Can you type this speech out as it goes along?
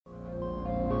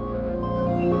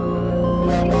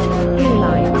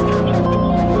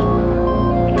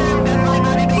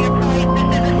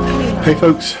Hey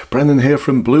folks, Brendan here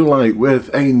from Blue Light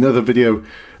with another video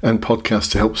and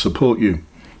podcast to help support you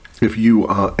if you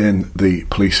are in the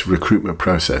police recruitment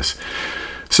process.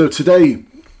 So today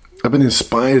I've been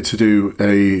inspired to do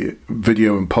a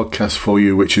video and podcast for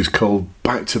you which is called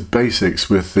Back to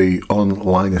Basics with the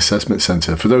Online Assessment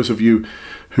Centre. For those of you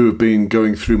who have been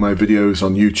going through my videos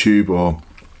on YouTube or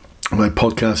my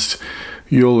podcast,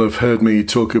 you'll have heard me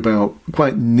talk about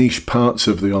quite niche parts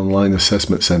of the Online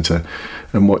Assessment Centre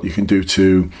and what you can do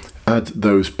to add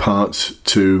those parts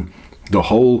to the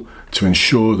whole to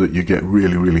ensure that you get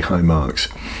really, really high marks.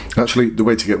 Actually, the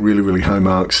way to get really, really high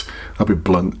marks, I'll be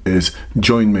blunt, is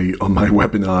join me on my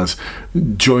webinars,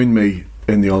 join me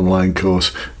in the online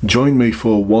course, join me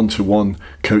for one-to-one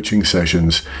coaching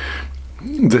sessions.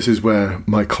 This is where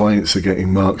my clients are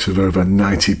getting marks of over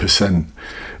 90%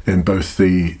 in both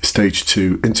the Stage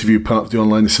 2 interview part of the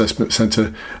Online Assessment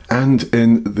Centre and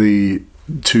in the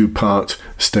two-part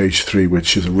Stage 3,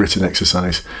 which is a written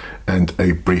exercise and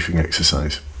a briefing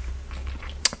exercise.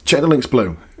 Check the links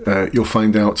below. You'll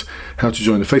find out how to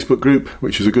join the Facebook group,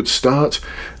 which is a good start.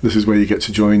 This is where you get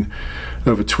to join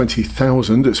over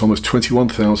 20,000, it's almost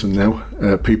 21,000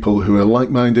 now, people who are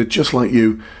like-minded, just like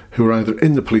you, who are either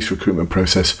in the police recruitment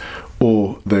process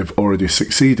or they've already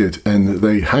succeeded and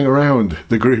they hang around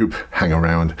the group,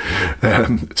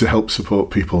 to help support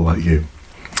people like you.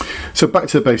 So back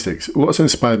to the basics. What's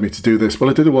inspired me to do this? Well,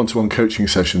 I did a one-to-one coaching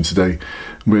session today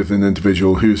with an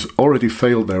individual who's already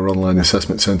failed their Online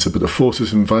Assessment Centre, but the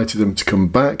forces invited them to come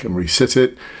back and resit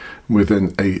it within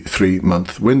a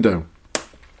 3-month window.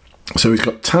 So he's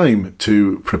got time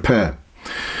to prepare.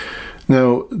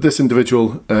 Now, this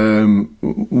individual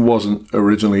is not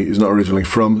originally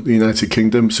from the United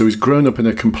Kingdom, so he's grown up in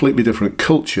a completely different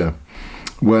culture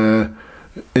where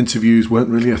interviews weren't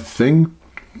really a thing.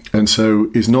 And so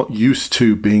he's not used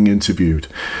to being interviewed.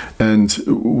 And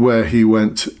where he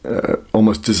went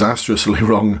almost disastrously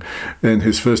wrong in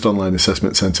his first Online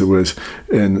Assessment Centre was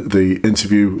in the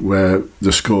interview where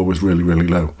the score was really, really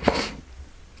low.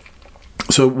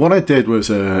 So what I did was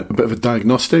a bit of a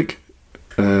diagnostic,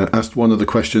 asked one of the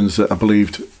questions that I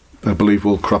believe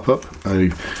will crop up.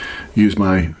 I used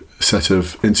my set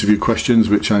of interview questions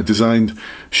which I designed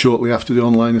shortly after the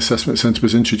Online Assessment Centre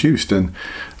was introduced, and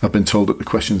I've been told that the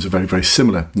questions are very, very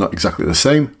similar. Not exactly the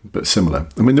same, but similar.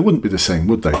 I mean, they wouldn't be the same,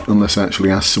 would they, unless I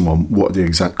actually asked someone what are the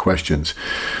exact questions.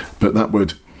 But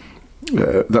that'd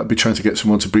be trying to get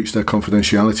someone to breach their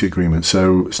confidentiality agreement,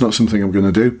 so it's not something I'm going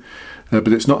to do. But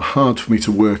it's not hard for me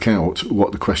to work out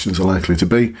what the questions are likely to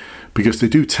be, because they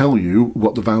do tell you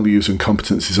what the values and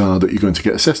competencies are that you're going to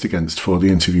get assessed against for the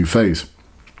interview phase.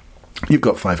 You've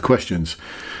got 5 questions.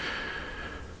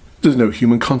 There's no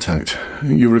human contact.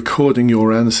 You're recording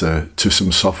your answer to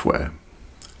some software.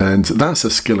 And that's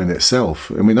a skill in itself.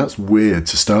 I mean, that's weird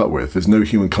to start with. There's no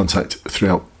human contact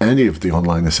throughout any of the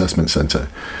Online Assessment Centre.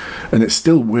 And it's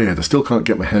still weird. I still can't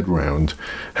get my head around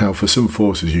how for some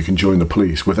forces you can join the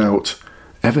police without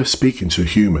ever speaking to a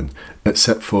human,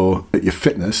 except for at your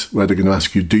fitness, where they're going to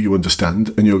ask you, do you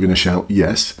understand? And you're going to shout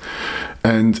yes.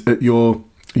 And at your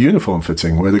uniform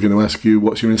fitting, where they're going to ask you,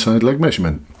 what's your inside leg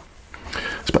measurement?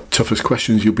 It's about the toughest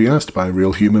questions you'll be asked by a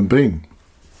real human being.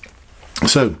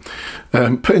 So,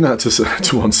 putting that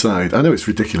to one side, I know it's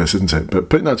ridiculous, isn't it? But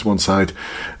putting that to one side,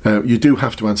 you do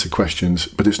have to answer questions,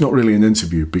 but it's not really an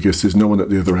interview because there's no one at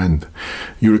the other end.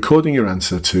 You're recording your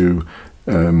answer to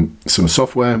some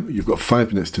software. You've got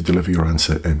 5 minutes to deliver your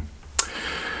answer in.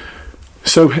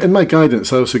 So in my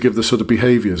guidance, I also give the sort of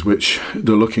behaviours which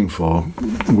they're looking for,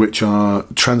 which are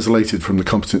translated from the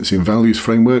competency and values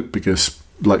framework, because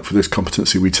like for this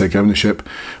competency, we take ownership.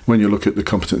 When you look at the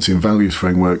competency and values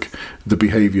framework, the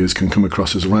behaviours can come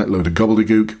across as a right load of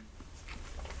gobbledygook.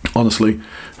 Honestly,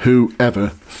 whoever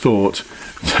thought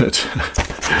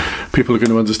that people are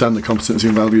going to understand the competency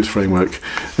and values framework?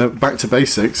 Back to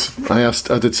basics.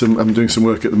 I'm doing some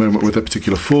work at the moment with a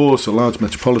particular force, a large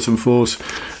metropolitan force,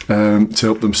 to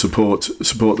help them support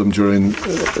them during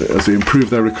as they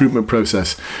improve their recruitment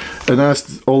process. And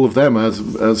asked all of them as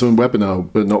a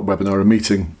a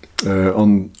meeting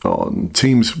on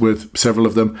Teams with several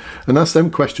of them, and asked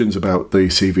them questions about the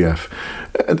CVF.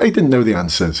 And they didn't know the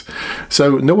answers.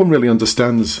 So no one really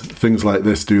understands things like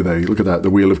this, do they? Look at that, the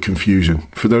wheel of confusion.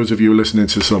 For those of you listening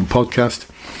to some podcast,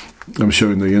 I'm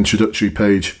showing the introductory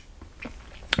page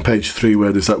 3,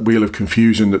 where there's that wheel of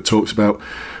confusion that talks about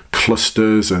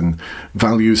clusters and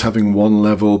values having 1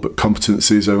 level, but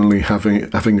competencies only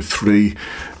having 3.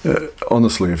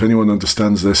 Honestly, if anyone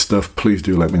understands this stuff, please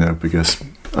do let me know, because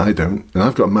I don't. And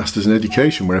I've got a master's in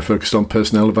education where I focused on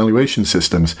personnel evaluation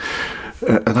systems,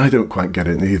 and I don't quite get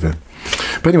it either.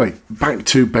 But anyway, back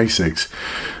to basics.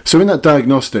 So in that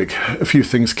diagnostic, a few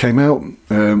things came out.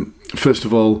 First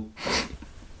of all,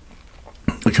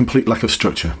 a complete lack of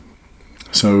structure.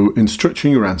 So in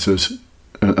structuring your answers,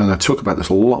 and I talk about this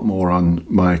a lot more on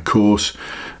my course,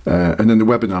 and in the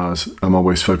webinars, I'm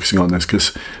always focusing on this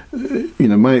because,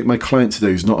 my client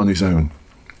today is not on his own.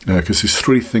 Because there's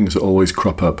three things that always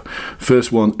crop up.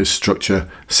 First one is structure,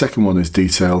 second one is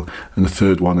detail, and the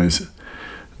third one is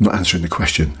not answering the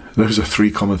question. Those are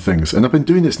three common things. And I've been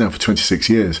doing this now for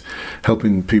 26 years,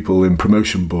 helping people in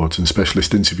promotion boards and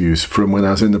specialist interviews from when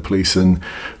I was in the police and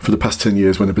for the past 10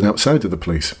 years when I've been outside of the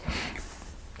police.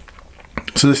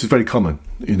 So this is very common,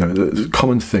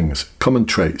 common things, common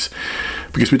traits,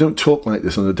 because we don't talk like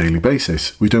this on a daily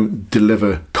basis. We don't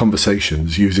deliver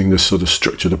conversations using this sort of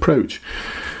structured approach.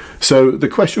 So the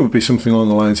question would be something along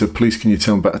the lines of, please, can you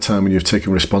tell me about a time when you've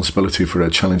taken responsibility for a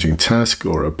challenging task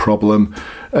or a problem?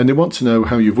 And they want to know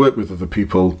how you've worked with other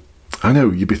people. I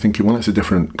know you'd be thinking, well, that's a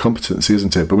different competency,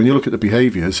 isn't it? But when you look at the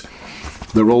behaviours,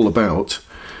 they're all about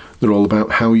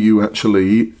how you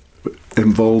actually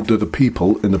involved other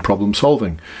people in the problem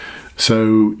solving.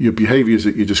 So your behaviours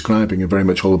that you're describing are very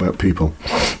much all about people.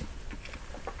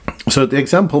 So the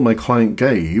example my client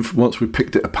gave, once we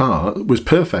picked it apart, was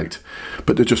perfect,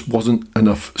 but there just wasn't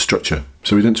enough structure.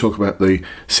 So we didn't talk about the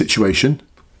situation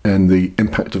and the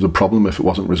impact of the problem if it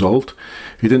wasn't resolved.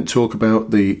 He didn't talk about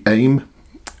the aim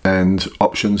and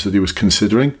options that he was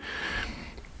considering.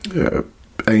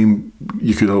 Aim,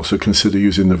 you could also consider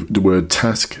using the word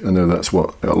task. I know that's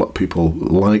what a lot of people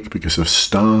like because of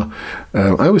STAR.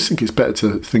 I always think it's better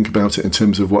to think about it in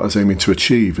terms of what I was aiming to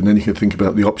achieve, and then you can think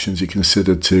about the options you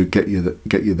considered to get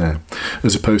you there,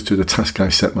 as opposed to the task I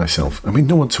set myself. I mean,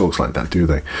 no one talks like that, do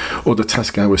they? Or the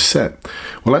task I was set.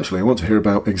 Well, actually, I want to hear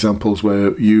about examples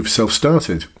where you've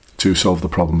self-started to solve the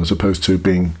problem as opposed to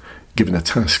being given a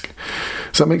task.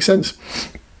 Does that make sense?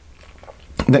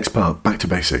 Next part, back to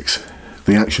basics.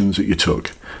 The actions that you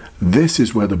took. This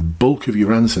is where the bulk of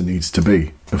your answer needs to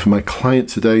be. And for my client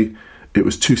today, it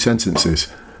was 2 sentences.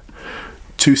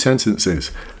 2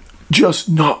 sentences. Just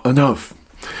not enough.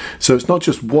 So it's not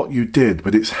just what you did,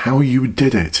 but it's how you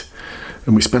did it.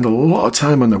 And we spend a lot of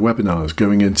time on the webinars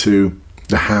going into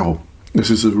the how.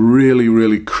 This is a really,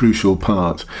 really crucial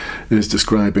part, is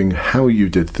describing how you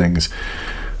did things.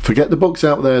 Forget the books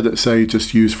out there that say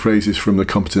just use phrases from the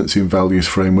competency and values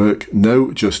framework.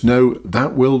 No, just know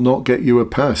that will not get you a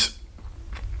pass.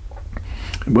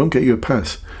 It won't get you a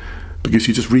pass because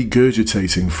you're just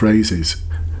regurgitating phrases.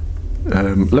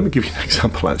 Let me give you an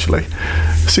example, actually.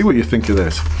 See what you think of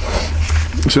this.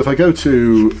 So if I go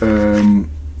to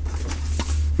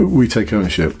We Take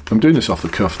Ownership, I'm doing this off the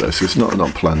cuff, this. It's not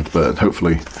planned, but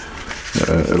hopefully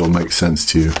it'll make sense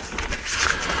to you.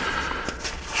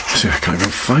 See, I can't even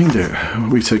find it.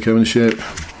 We Take Ownership.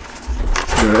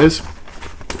 There it is.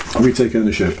 We Take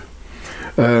Ownership.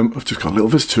 I've just got a little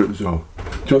visitor at the door. Do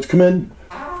you want to come in?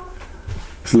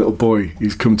 It's a little boy.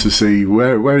 He's come to see.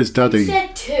 Where is Daddy? You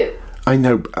said 2. I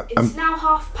know. It's now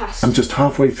 2:30. I'm just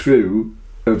halfway through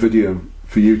a video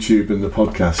for YouTube and the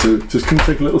podcast. So just come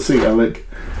take a little seat, Alec.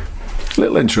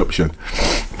 Little interruption.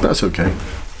 That's okay.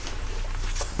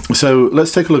 So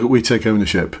let's take a look at We Take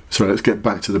Ownership. So let's get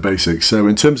back to the basics. So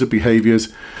in terms of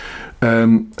behaviours,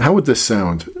 how would this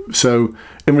sound? So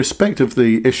in respect of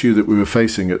the issue that we were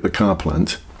facing at the car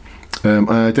plant,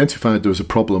 I identified there was a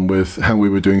problem with how we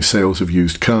were doing sales of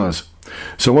used cars.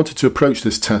 So I wanted to approach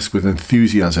this task with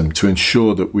enthusiasm to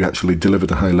ensure that we actually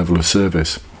delivered a high level of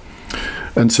service.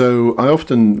 And so I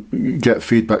often get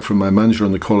feedback from my manager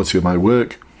on the quality of my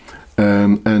work,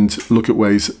 and look at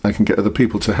ways I can get other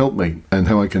people to help me and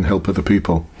how I can help other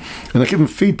people. And I give them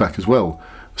feedback as well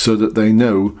so that they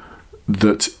know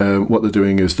that what they're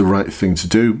doing is the right thing to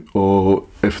do, or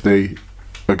if they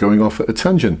are going off at a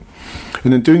tangent.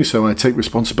 And in doing so, I take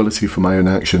responsibility for my own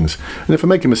actions. And if I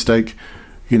make a mistake,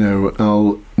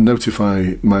 I'll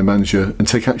notify my manager and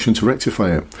take action to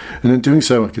rectify it. And in doing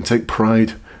so, I can take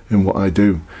pride in what I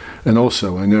do. And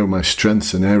also, I know my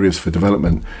strengths and areas for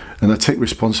development, and I take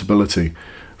responsibility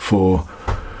for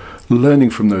learning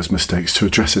from those mistakes to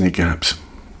address any gaps.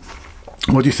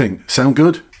 What do you think? Sound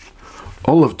good?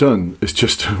 All I've done is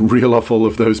just reel off all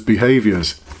of those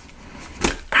behaviours.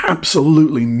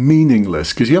 Absolutely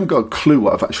meaningless, because you haven't got a clue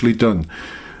what I've actually done.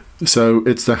 So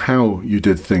it's the how you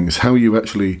did things, how you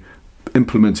actually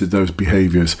implemented those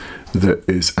behaviours that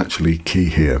is actually key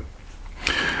here.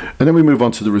 And then we move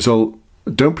on to the result.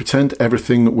 Don't pretend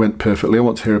everything went perfectly. I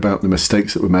want to hear about the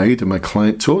mistakes that were made, and my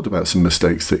client talked about some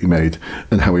mistakes that he made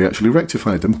and how he actually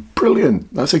rectified them.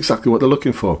 Brilliant. That's exactly what they're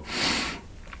looking for.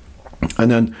 And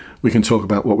then we can talk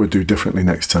about what we'll do differently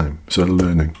next time. So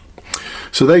learning.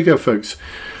 So there you go, folks.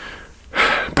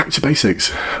 Back to basics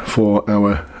for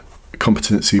our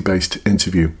competency-based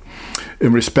interview.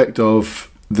 In respect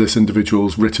of this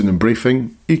individual's written and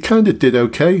briefing, he kind of did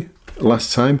okay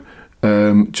last time,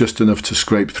 just enough to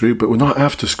scrape through, but we're not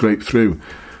after scrape through.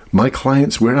 My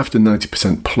clients, we're after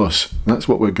 90% plus. That's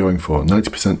what we're going for,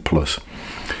 90% plus.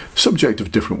 Subject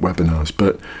of different webinars,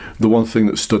 but the one thing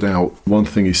that stood out, one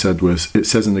thing he said was, it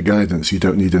says in the guidance you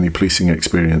don't need any policing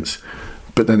experience,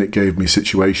 but then it gave me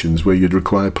situations where you'd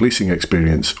require policing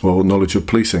experience or knowledge of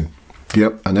policing.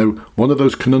 Yep, I know, one of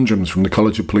those conundrums from the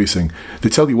College of Policing. They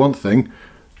tell you one thing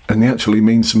and they actually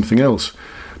mean something else,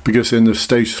 because in the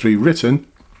stage 3 written,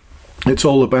 it's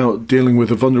all about dealing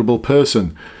with a vulnerable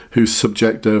person who's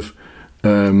subject of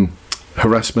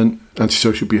harassment,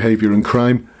 antisocial behaviour and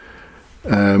crime,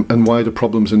 and wider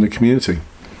problems in the community.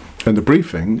 And the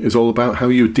briefing is all about how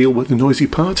you deal with the noisy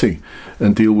party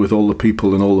and deal with all the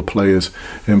people and all the players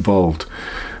involved.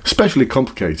 Especially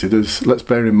complicated, as let's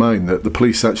bear in mind that the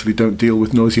police actually don't deal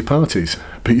with noisy parties,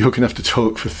 but you're going to have to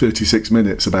talk for 36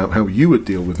 minutes about how you would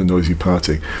deal with a noisy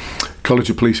party. College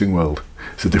of Policing world.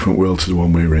 It's a different world to the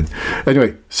one we're in.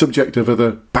 Anyway, subject of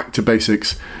other back to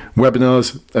basics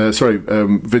webinars,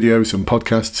 videos and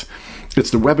podcasts.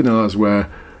 It's the webinars where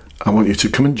I want you to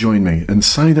come and join me and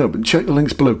sign up and check the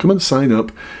links below. Come and sign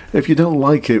up. If you don't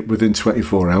like it within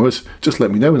 24 hours, just let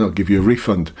me know and I'll give you a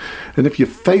refund. And if you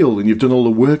fail and you've done all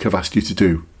the work I've asked you to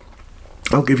do,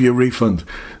 I'll give you a refund.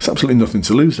 There's absolutely nothing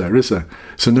to lose there, is there?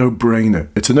 It's a no-brainer.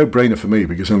 It's a no-brainer for me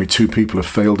because only 2 people have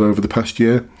failed over the past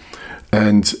year,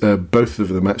 and both of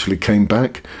them actually came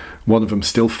back. One of them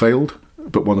still failed,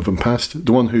 but one of them passed.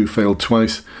 The one who failed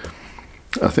twice,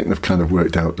 I think they've kind of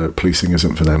worked out that policing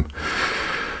isn't for them.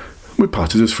 We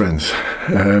parted as friends,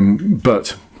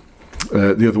 but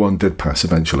the other one did pass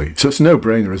eventually. So it's a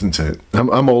no-brainer, isn't it?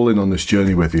 I'm all in on this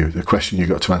journey with you. The question you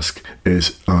got to ask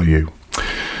is, are you?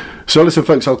 So listen,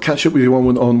 folks, I'll catch up with you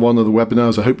on one of the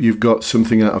webinars. I hope you've got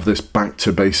something out of this Back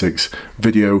to Basics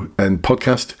video and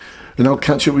podcast, and I'll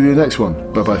catch up with you next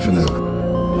one. Bye-bye for now.